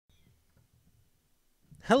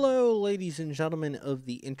Hello, ladies and gentlemen of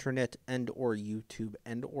the internet and or YouTube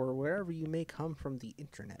and or wherever you may come from the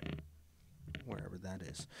internet, wherever that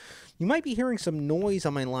is. You might be hearing some noise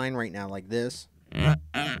on my line right now, like this, and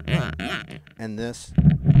this,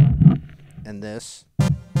 and this.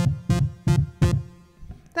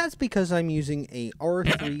 That's because I'm using a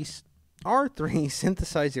R3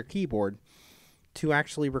 synthesizer keyboard to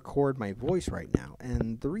actually record my voice right now.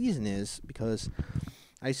 And the reason is because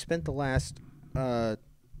I spent the last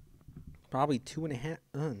probably 2.5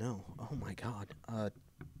 oh my god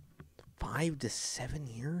 5 to 7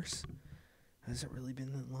 years. Has it really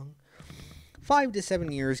been that long? 5 to 7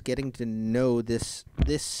 years getting to know this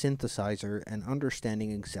synthesizer and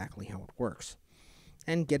understanding exactly how it works,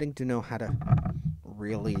 and getting to know how to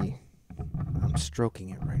really, I'm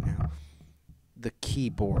stroking it right now, the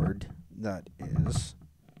keyboard, that is,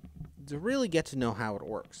 to really get to know how it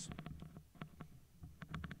works.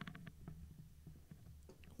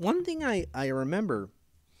 One thing I remember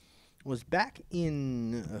was back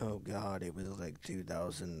in, oh god, it was like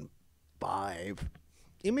 2005.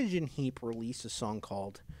 Imogen Heap released a song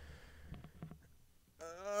called,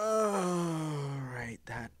 right,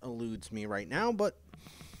 that eludes me right now, but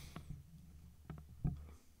I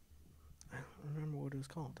don't remember what it was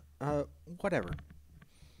called. Whatever.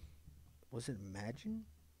 Was it Imagine?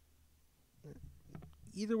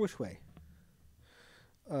 Either which way.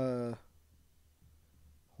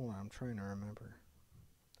 Hold on, I'm trying to remember.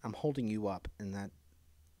 I'm holding you up, and that,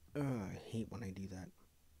 I hate when I do that.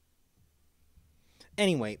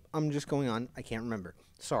 Anyway, I'm just going on. I can't remember.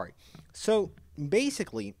 Sorry. So,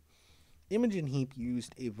 basically, Imogen Heap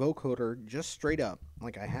used a vocoder just straight up,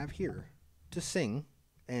 like I have here, to sing,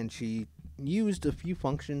 and she used a few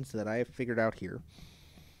functions that I have figured out here,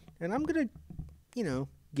 and I'm gonna,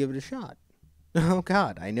 give it a shot. Oh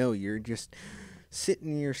god, I know, you're just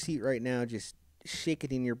sitting in your seat right now, just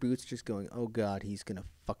shaking in your boots, just going, oh god, he's gonna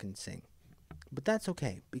fucking sing. But that's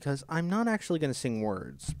okay, because I'm not actually gonna sing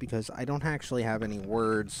words, because I don't actually have any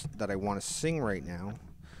words that I want to sing right now.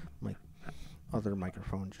 My other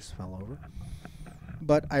microphone just fell over.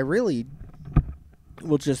 But I really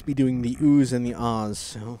will just be doing the oohs and the ahs,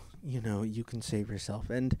 so, you can save yourself.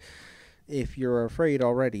 And if you're afraid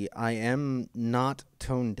already, I am not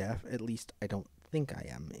tone deaf, at least I don't think I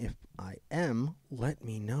am. If I am, let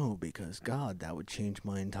me know, because god, that would change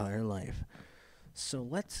my entire life. So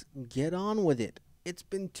let's get on with it. It's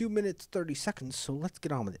been 2 minutes 30 seconds, so let's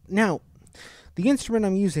get on with it. Now, the instrument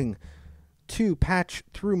I'm using to patch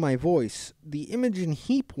through my voice, the Imogen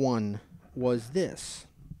Heap one, was this.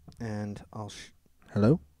 And I'll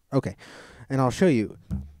hello? Okay. And I'll show you.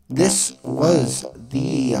 This was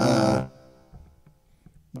the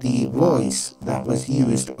voice that was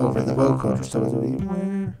used over the vocoder. So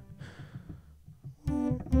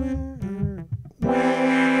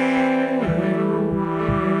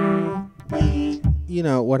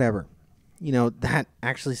whatever. That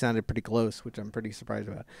actually sounded pretty close, which I'm pretty surprised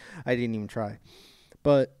about. I didn't even try.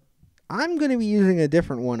 But I'm going to be using a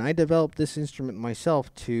different one. I developed this instrument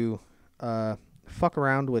myself to fuck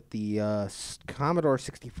around with the Commodore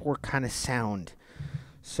 64 kind of sound.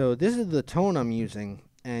 So this is the tone I'm using,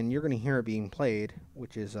 and you're going to hear it being played,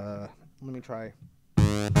 which is, let me try.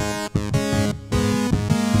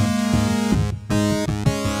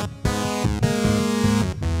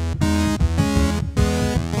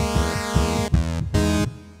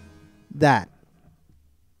 That.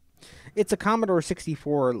 It's a Commodore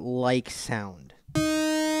 64-like sound. The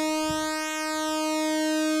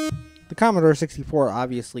Commodore 64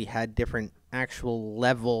 obviously had different actual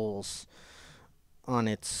levels on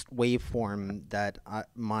its waveform that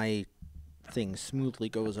my thing smoothly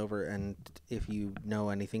goes over, and if you know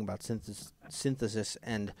anything about synthesis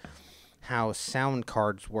and how sound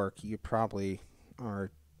cards work, you probably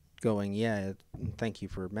are going, yeah, thank you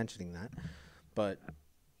for mentioning that. But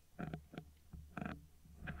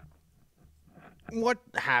what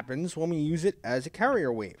happens when we use it as a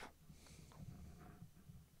carrier wave?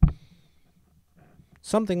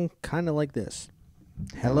 Something kind of like this.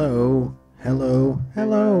 Hello, hello,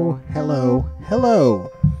 hello, hello, hello.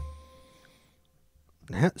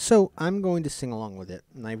 So I'm going to sing along with it,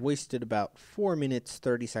 and I've wasted about 4 minutes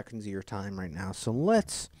 30 seconds of your time right now. So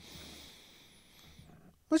let's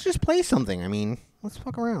just play something. I mean, let's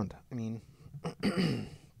fuck around. I mean,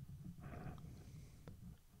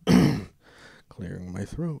 clearing my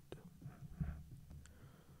throat.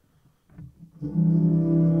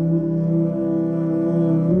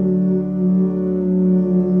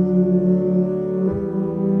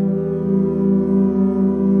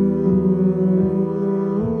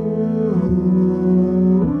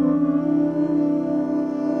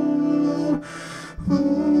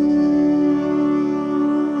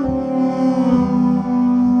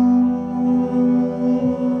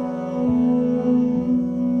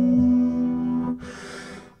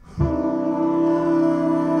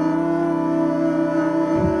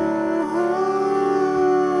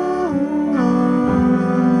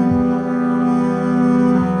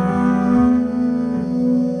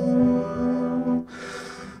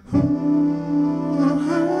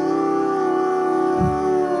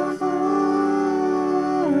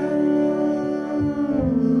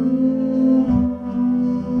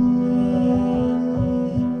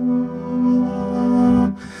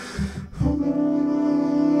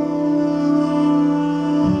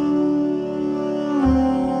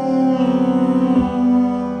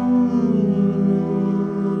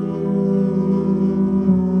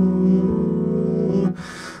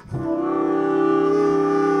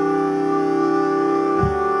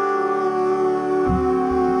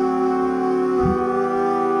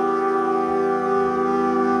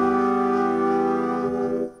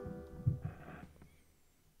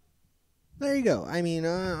 you go. I mean,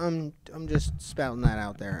 I'm just spouting that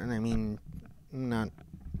out there, and I mean, not,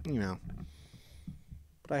 you know,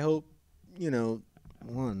 but I hope, you know,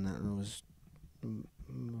 one, that it was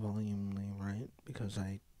volumely right, because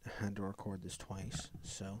I had to record this twice.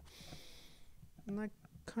 So, and I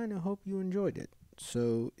kind of hope you enjoyed it.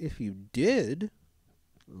 So if you did,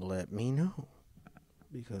 let me know,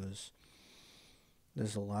 because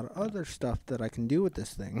there's a lot of other stuff that I can do with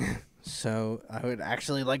this thing. So I would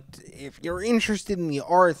actually like to, if you're interested in the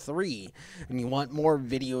R3 and you want more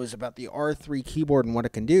videos about the R3 keyboard and what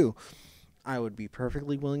it can do, I would be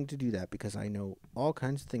perfectly willing to do that, because I know all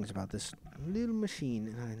kinds of things about this little machine,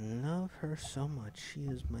 and I love her so much. She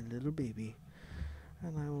is my little baby,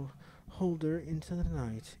 and I will hold her into the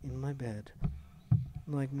night in my bed,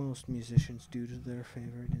 like most musicians do to their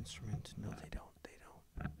favorite instrument. No, they don't. They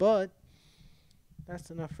don't. But that's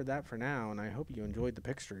enough for that for now, and I hope you enjoyed the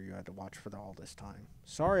picture you had to watch for all this time.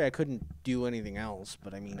 Sorry I couldn't do anything else,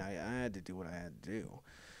 but I mean, I had to do what I had to do.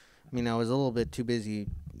 I mean, I was a little bit too busy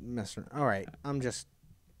messing. All right,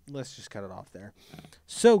 let's just cut it off there.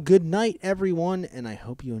 So, good night, everyone, and I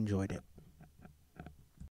hope you enjoyed it.